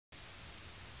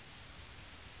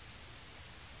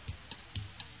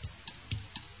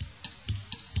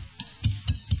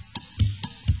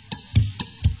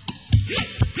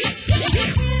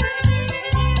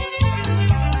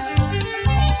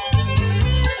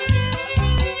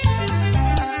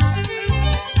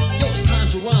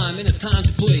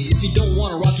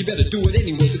you better do it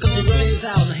anyway, because the word is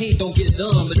out and the hate don't get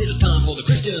done. But it is time for the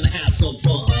Christian to have some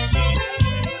fun.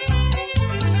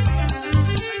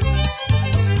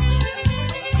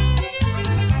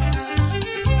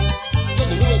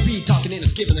 And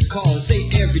giving a call and say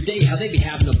every day how they be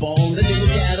having a ball. And then they look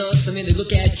at us and then they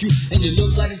look at you, and you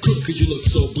look like a crook cause you look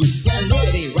so blue. Yeah, I know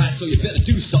it ain't right, so you better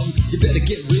do something. You better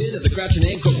get rid of the grouching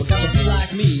and crook. Gotta be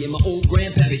like me and my old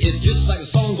grandpappy. It's just like the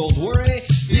song, don't worry,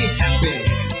 be happy.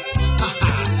 Ha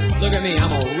ha, look at me,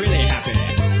 I'm all really happy.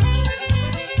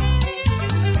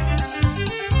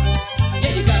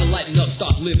 Yeah, you gotta lighten up,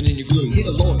 stop living in your gloom. Hey,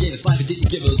 the Lord gave us life, He didn't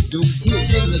give us doom. He was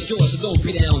giving us joy, so don't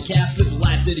be downcast. Live the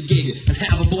life that He gave you and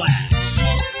have a blast.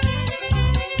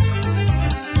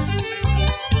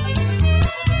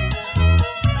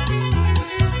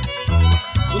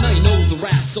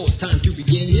 So it's time to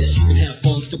begin. Yes, you can have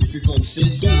fun, still be free from sin.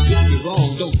 Don't get me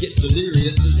wrong, don't get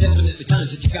delirious. There's definitely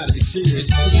times that you gotta be serious.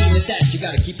 But even at that, you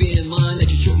gotta keep in mind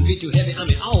that you shouldn't be too heavy, I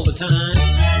mean all the time.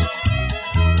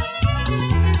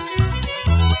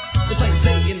 It's like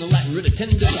saying in the Latin, really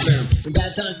tender to bear. When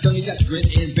bad times come, you got to grin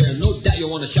and bear. No doubt you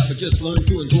wanna shout, but just learn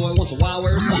to enjoy. Once a while,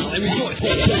 wear a smile and rejoice,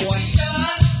 baby boy.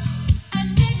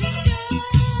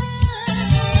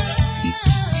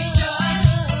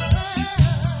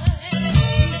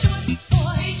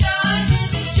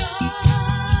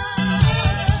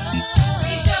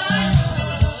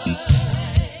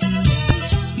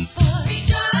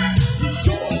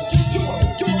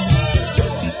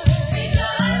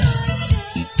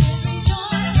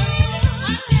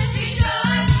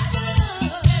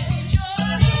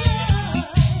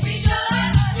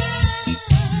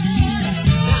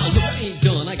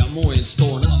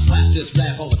 This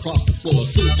rap all across the floor.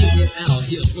 So check it out,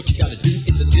 here's what you gotta do.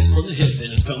 It's a tip from the hip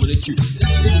and it's coming at you.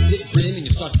 Now you get grim and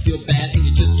you start to feel bad, and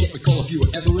you just can't recall if you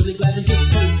were ever really glad. And just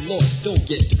praise the Lord, don't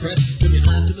get depressed. Turn your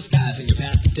eyes to the skies and you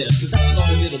pass the test. Cause that's all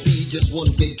it'll be, just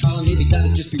one big trial. Maybe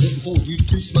that'll just be waiting for you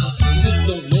to smile. You just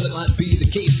don't know that might be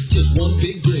the case. Just one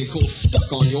big grin cold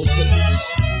stuck on your face.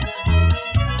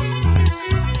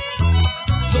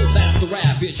 So that's the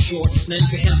rap, it's short and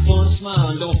snappy. Have fun, smile,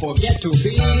 and don't forget to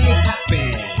be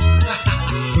happy.